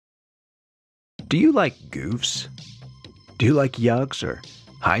Do you like goofs? Do you like yucks or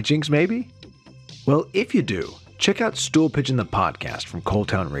hijinks maybe? Well, if you do, check out Stool Pigeon the Podcast from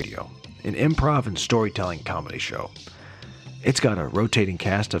Coaltown Radio, an improv and storytelling comedy show. It's got a rotating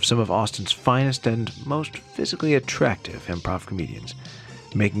cast of some of Austin's finest and most physically attractive improv comedians,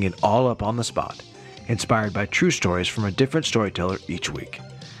 making it all up on the spot, inspired by true stories from a different storyteller each week.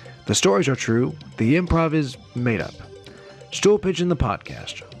 The stories are true, the improv is made up. Stool Pigeon the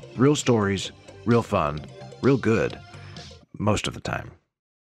Podcast. Real stories, real fun, real good, most of the time.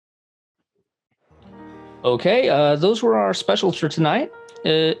 Okay, those were our specials for tonight.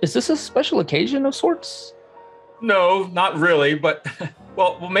 Is this a special occasion of sorts? No, not really, but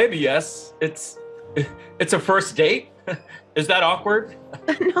well, maybe yes. It's a first date. Is that awkward?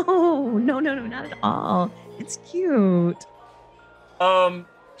 No, not at all. It's cute.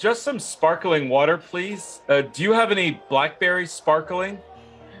 Just some sparkling water, please. Do you have any blackberry sparkling?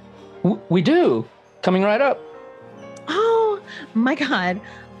 We do. Coming right up. Oh my God.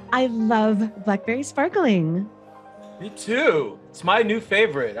 I love blackberry sparkling. Me too. It's my new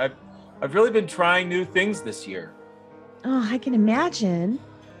favorite. I've really been trying new things this year. Oh, I can imagine.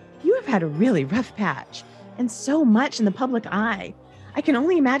 You have had a really rough patch and so much in the public eye. I can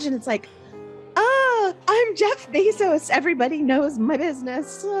only imagine it's like, I'm Jeff Bezos. Everybody knows my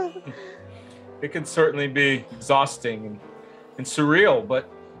business. It can certainly be exhausting and surreal, but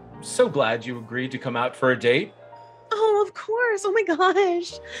I'm so glad you agreed to come out for a date. Oh, of course. Oh my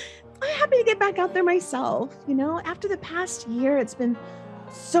gosh. I'm happy to get back out there myself. You know, after the past year, it's been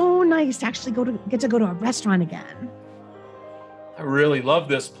so nice to actually get to go to a restaurant again. I really love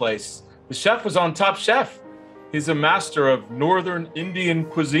this place. The chef was on Top Chef. He's a master of Northern Indian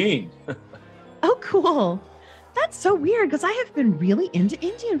cuisine. Oh, cool. That's so weird because I have been really into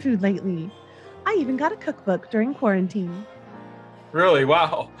Indian food lately. I even got a cookbook during quarantine. Really?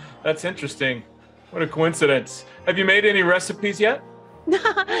 Wow. That's interesting. What a coincidence. Have you made any recipes yet?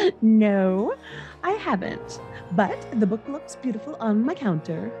 No, I haven't. But the book looks beautiful on my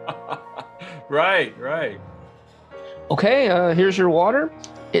counter. Right. Okay, here's your water.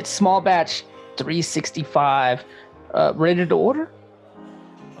 It's small batch, $3.65. Ready to order?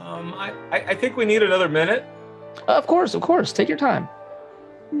 I think we need another minute. Of course. Take your time.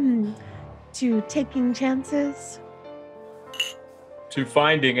 To taking chances? To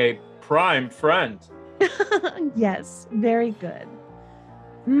finding a prime friend. Yes, very good.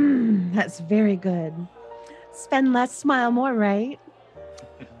 That's very good. Spend less, smile more, right?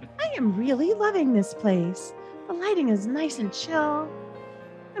 I am really loving this place. The lighting is nice and chill.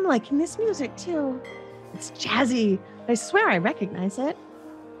 I'm liking this music too. It's jazzy. I swear I recognize it.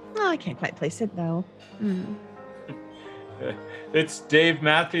 Oh, I can't quite place it though. It's Dave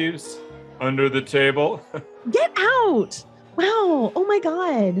Matthews, Under the Table. Get out! Wow, oh my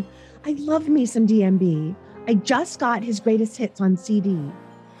God. I love me some DMB. I just got his greatest hits on CD.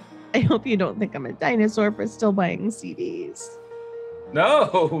 I hope you don't think I'm a dinosaur for still buying CDs.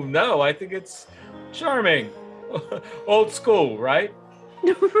 No, I think it's charming. Old school, right?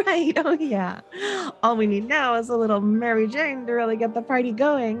 Right, oh yeah. All we need now is a little Mary Jane to really get the party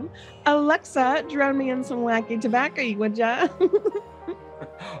going. Alexa, drown me in some wacky tobacco, would ya?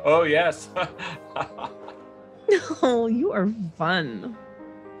 Oh, yes. Oh, you are fun.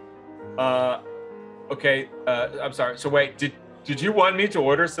 Okay, I'm sorry. So wait, did you want me to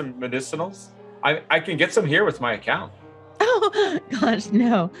order some medicinals? I can get some here with my account. Oh, gosh,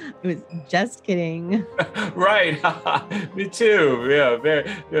 no. I was just kidding. Right. Me too. Yeah,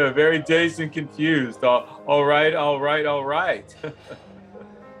 very dazed and confused. All right.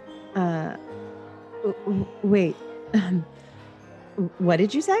 Wait. What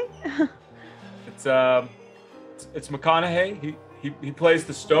did you say? It's McConaughey. He plays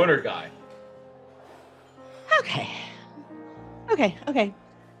the stoner guy. Okay.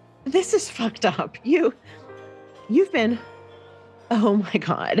 This is fucked up. You've been, oh my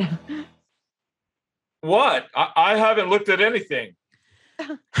God. What? I haven't looked at anything.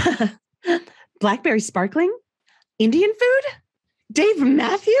 Blackberry sparkling? Indian food? Dave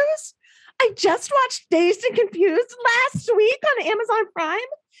Matthews? I just watched Dazed and Confused last week on Amazon Prime.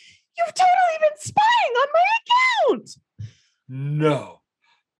 You've totally been spying on my account. No,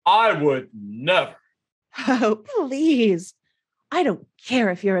 I would never. Oh, please. I don't care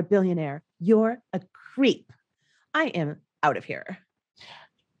if you're a billionaire. You're a creep. I am out of here.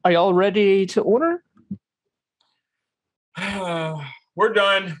 Are y'all ready to order? We're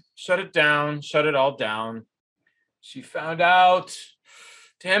done. Shut it down. Shut it all down. She found out.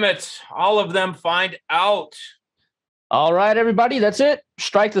 Damn it. All of them find out. All right, everybody. That's it.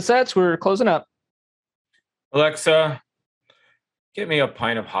 Strike the sets. We're closing up. Alexa, get me a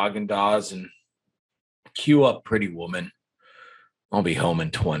pint of Haagen-Dazs and Cue up, pretty woman. I'll be home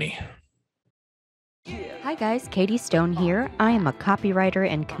in 20. Hi guys, Katie Stone here. I am a copywriter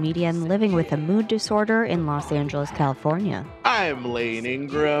and comedian living with a mood disorder in Los Angeles, California. I'm Lane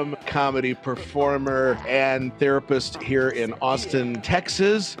Ingram, comedy performer and therapist here in Austin,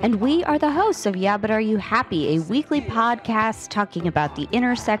 Texas. And we are the hosts of Yeah, But Are You Happy, a weekly podcast talking about the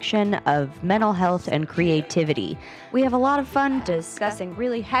intersection of mental health and creativity. We have a lot of fun discussing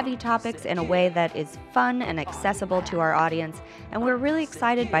really heavy topics in a way that is fun and accessible to our audience, and we're really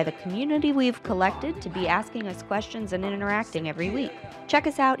excited by the community we've collected to be asking us questions and interacting every week. Check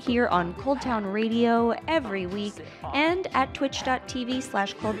us out here on Coldtown Radio every week and at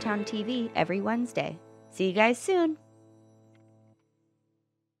twitch.tv/ColdtownTV every Wednesday. See you guys soon.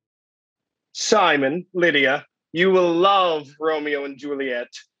 Simon, Lydia, you will love Romeo and Juliet.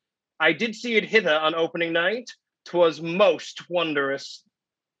 I did see it hither on opening night. 'Twas most wondrous.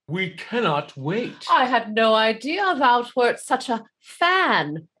 We cannot wait. I had no idea thou wert such a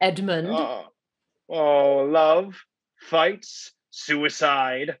fan, Edmund. Oh, love, fights,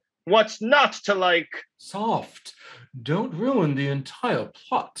 suicide. What's not to like? Soft. Don't ruin the entire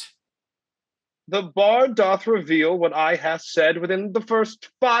plot. The bard doth reveal what I hath said within the first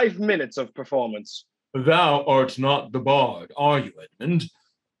 5 minutes of performance. Thou art not the bard, are you, Edmund?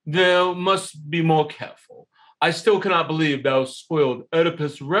 Thou must be more careful. I still cannot believe thou spoiled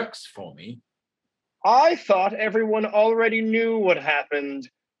Oedipus Rex for me. I thought everyone already knew what happened.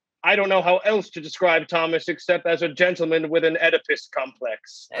 I don't know how else to describe Thomas except as a gentleman with an Oedipus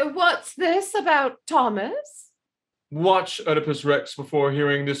complex. What's this about Thomas? Watch Oedipus Rex before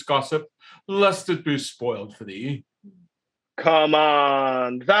hearing this gossip, lest it be spoiled for thee. Come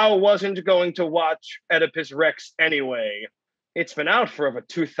on, thou wasn't going to watch Oedipus Rex anyway. It's been out for over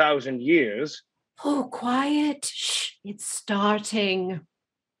 2,000 years. Oh, quiet. Shh, it's starting.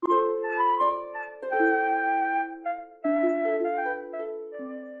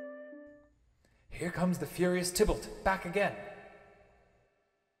 Here comes the furious Tybalt, back again.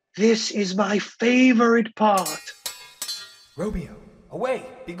 This is my favorite part. Romeo, away,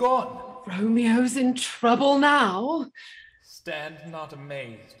 be gone. Romeo's in trouble now. Stand not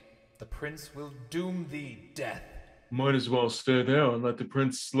amazed. The prince will doom thee death. Might as well stay there and let the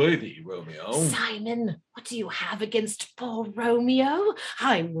prince slay thee, Romeo. Simon, what do you have against poor Romeo?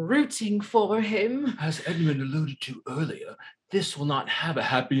 I'm rooting for him. As Edmund alluded to earlier, this will not have a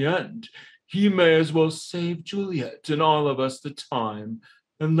happy end. He may as well save Juliet and all of us the time,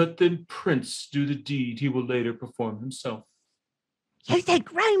 and let the prince do the deed he will later perform himself. You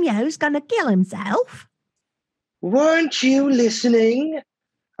think Romeo's gonna kill himself? Weren't you listening?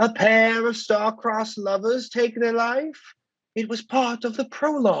 A pair of star-crossed lovers take their life? It was part of the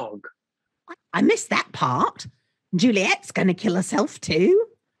prologue. I missed that part. Juliet's gonna kill herself too.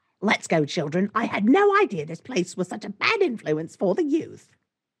 Let's go, children. I had no idea this place was such a bad influence for the youth.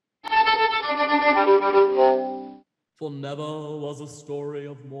 For never was a story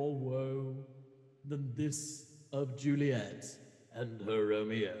of more woe than this of Juliet and her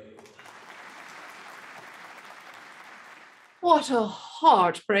Romeo. What a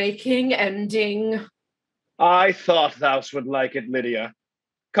heartbreaking ending. I thought thou would like it, Lydia.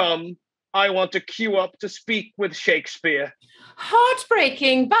 Come, I want to queue up to speak with Shakespeare.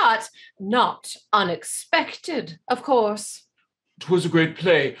 Heartbreaking, but not unexpected, of course. 'Twas a great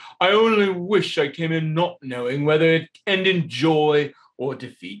play. I only wish I came in not knowing whether it end in joy or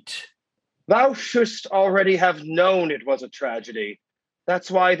defeat. Thou shouldst already have known it was a tragedy. That's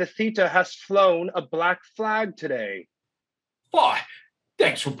why the theatre has flown a black flag today. Why,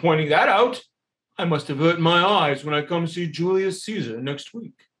 thanks for pointing that out. I must avert my eyes when I come see Julius Caesar next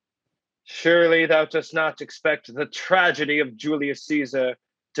week. Surely thou dost not expect the tragedy of Julius Caesar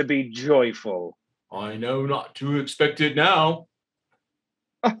to be joyful. I know not to expect it now.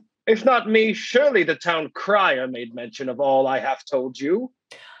 If not me, surely the town crier made mention of all I have told you.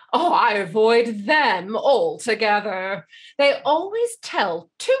 Oh, I avoid them altogether. They always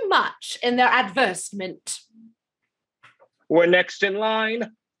tell too much in their advertisement. We're next in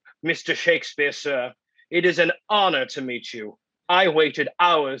line. Mr. Shakespeare, sir, it is an honor to meet you. I waited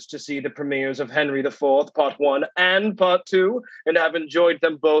hours to see the premieres of Henry IV, Part 1 and Part 2, and have enjoyed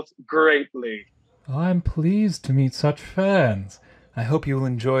them both greatly. I'm pleased to meet such fans. I hope you will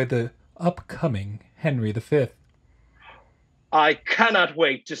enjoy the upcoming Henry V. I cannot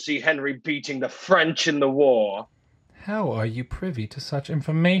wait to see Henry beating the French in the war. How are you privy to such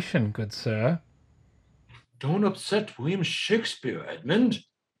information, good sir? Don't upset William Shakespeare, Edmund.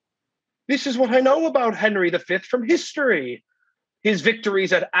 This is what I know about Henry V from history. His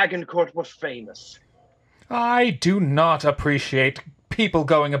victories at Agincourt were famous. I do not appreciate people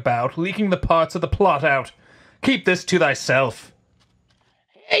going about, leaking the parts of the plot out. Keep this to thyself.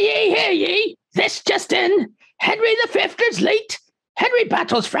 Hear ye! This just in! Henry V goes late. Henry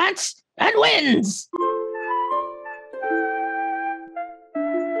battles France and wins.